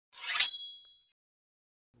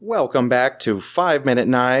Welcome back to 5-Minute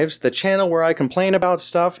Knives, the channel where I complain about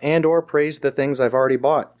stuff and or praise the things I've already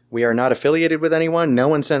bought. We are not affiliated with anyone, no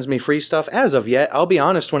one sends me free stuff as of yet, I'll be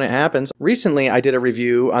honest when it happens. Recently I did a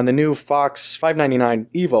review on the new Fox 599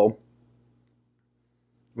 Evo,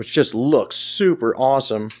 which just looks super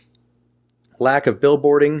awesome. Lack of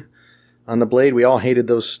billboarding on the blade, we all hated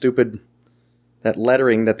that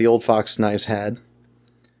lettering that the old Fox knives had.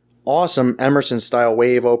 Awesome Emerson style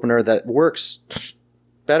wave opener that works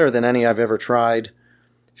better than any I've ever tried.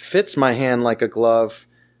 Fits my hand like a glove.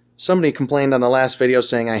 Somebody complained on the last video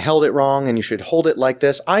saying I held it wrong and you should hold it like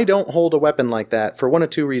this. I don't hold a weapon like that for one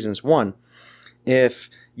of two reasons. One, if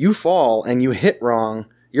you fall and you hit wrong,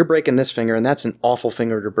 you're breaking this finger, and that's an awful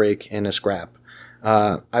finger to break in a scrap.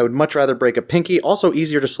 I would much rather break a pinky, also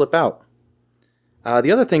easier to slip out.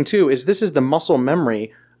 The other thing too is this is the muscle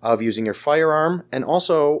memory of using your firearm and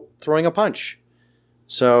also throwing a punch.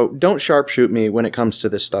 So don't sharpshoot me when it comes to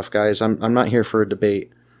this stuff, guys. I'm not here for a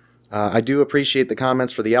debate. I do appreciate the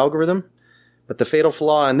comments for the algorithm, but the fatal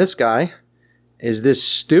flaw in this guy is this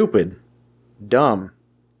stupid, dumb,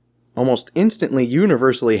 almost instantly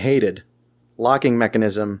universally hated locking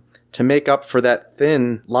mechanism to make up for that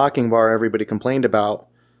thin locking bar everybody complained about.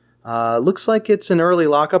 Looks like it's an early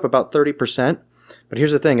lockup, about 30%. But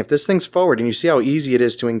here's the thing, if this thing's forward and you see how easy it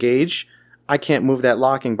is to engage, I can't move that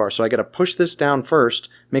locking bar. So I got to push this down first,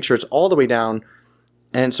 make sure it's all the way down.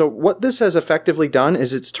 And so what this has effectively done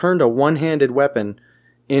is it's turned a one-handed weapon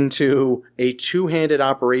into a two-handed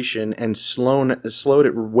operation and slowed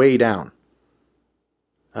it way down.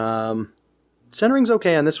 Centering's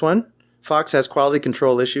okay on this one. Fox has quality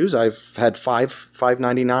control issues. I've had 5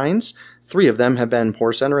 599s. 3 of them have been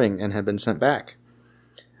poor centering and have been sent back.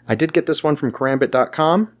 I did get this one from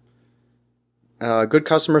karambit.com. Good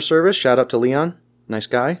customer service. Shout out to Leon. Nice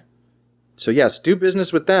guy. So yes, do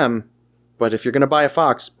business with them. But if you're going to buy a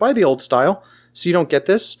Fox, buy the old style so you don't get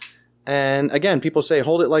this. And again, people say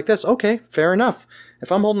hold it like this. Okay, fair enough.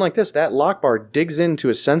 If I'm holding like this, that lock bar digs into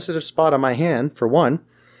a sensitive spot on my hand, for one.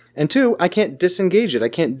 And two, I can't disengage it. I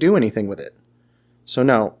can't do anything with it. So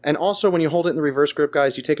no. And also when you hold it in the reverse grip,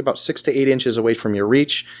 guys, you take about 6 to 8 inches away from your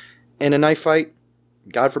reach. In a knife fight,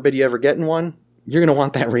 God forbid you ever get in one, you're going to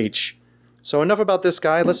want that reach. So enough about this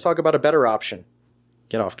guy. Let's talk about a better option.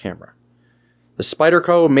 Get off camera. The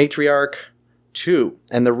Sypyderco Matriarch 2.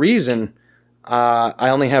 And the reason I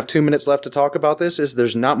only have 2 minutes left to talk about this is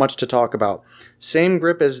there's not much to talk about. Same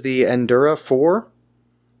grip as the Endura 4.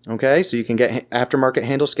 Okay, so you can get aftermarket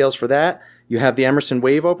handle scales for that. You have the Emerson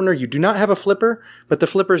wave opener. You do not have a flipper, but the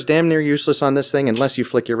flipper's damn near useless on this thing unless you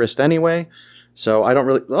flick your wrist anyway. So I don't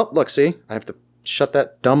really... Oh, look, see? I have to shut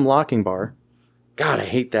that dumb locking bar. God, I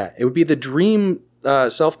hate that. It would be the dream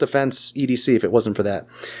self-defense EDC if it wasn't for that.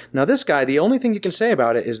 Now this guy, the only thing you can say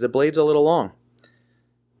about it is the blade's a little long.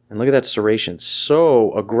 And look at that serration.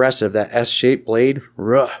 So aggressive, that S-shaped blade.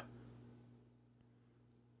 Ruh.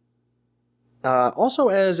 Also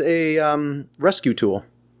as a rescue tool.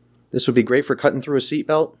 This would be great for cutting through a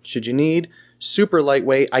seatbelt, should you need. Super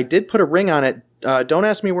lightweight. I did put a ring on it. Don't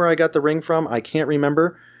ask me where I got the ring from. I can't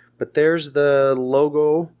remember. But there's the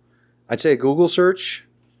logo. I'd say a Google search.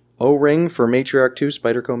 O-ring for Matriarch 2,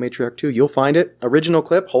 Sypyderco Matriarch 2. You'll find it. Original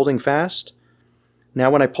clip, holding fast.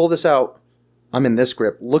 Now when I pull this out, I'm in this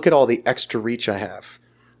grip. Look at all the extra reach I have.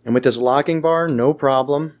 And with this locking bar, no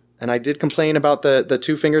problem. And I did complain about the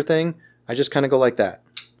two-finger thing. I just kind of go like that.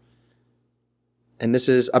 And this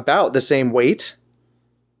is about the same weight.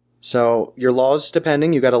 So your laws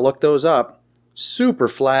depending, you got to look those up. Super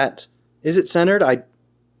flat. Is it centered? I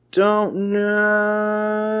don't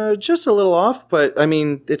know. Just a little off, but I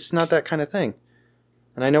mean, it's not that kind of thing.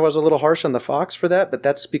 And I know I was a little harsh on the Fox for that, but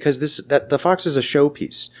that's because the Fox is a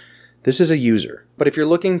showpiece. This is a user. But if you're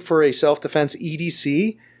looking for a self-defense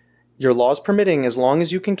EDC, your laws permitting, as long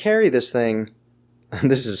as you can carry this thing,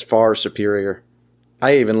 this is far superior.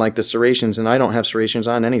 I even like the serrations, and I don't have serrations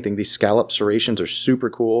on anything. These scallop serrations are super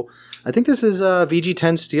cool. I think this is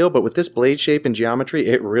VG10 steel, but with this blade shape and geometry,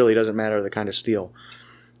 it really doesn't matter the kind of steel.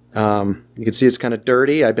 You can see it's kind of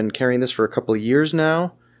dirty. I've been carrying this for a couple of years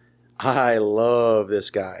now. I love this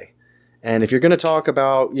guy. And if you're going to talk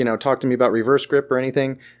about, talk to me about reverse grip or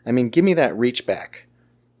anything, I mean, give me that reach back.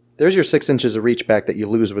 There's your 6 inches of reach back that you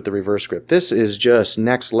lose with the reverse grip. This is just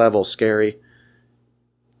next level scary.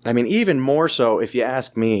 I mean, even more so, if you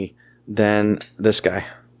ask me, than this guy.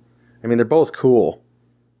 I mean, they're both cool.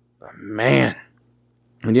 But man,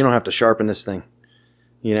 and you don't have to sharpen this thing.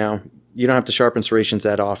 You don't have to sharpen serrations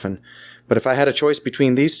that often. But if I had a choice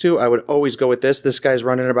between these two, I would always go with this. This guy's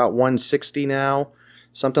running about 160 now.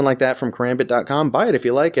 something like that from Karambit.com, buy it if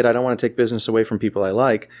you like it. I don't want to take business away from people I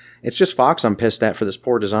like. It's just Fox I'm pissed at for this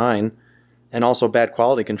poor design and also bad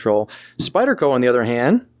quality control. Sypyderco, on the other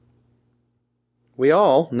hand, we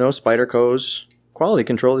all know Sypyderco's quality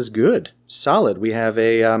control is good, solid. We have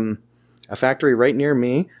a factory right near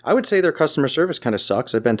me. I would say their customer service kind of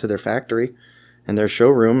sucks. I've been to their factory and their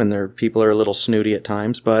showroom, and their people are a little snooty at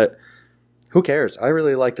times, but who cares? I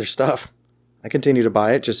really like their stuff. I continue to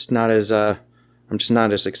buy it, just not as I'm just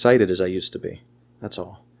not as excited as I used to be. That's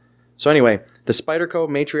all. So anyway, the Sypyderco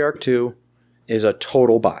Matriarch 2 is a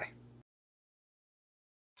total buy.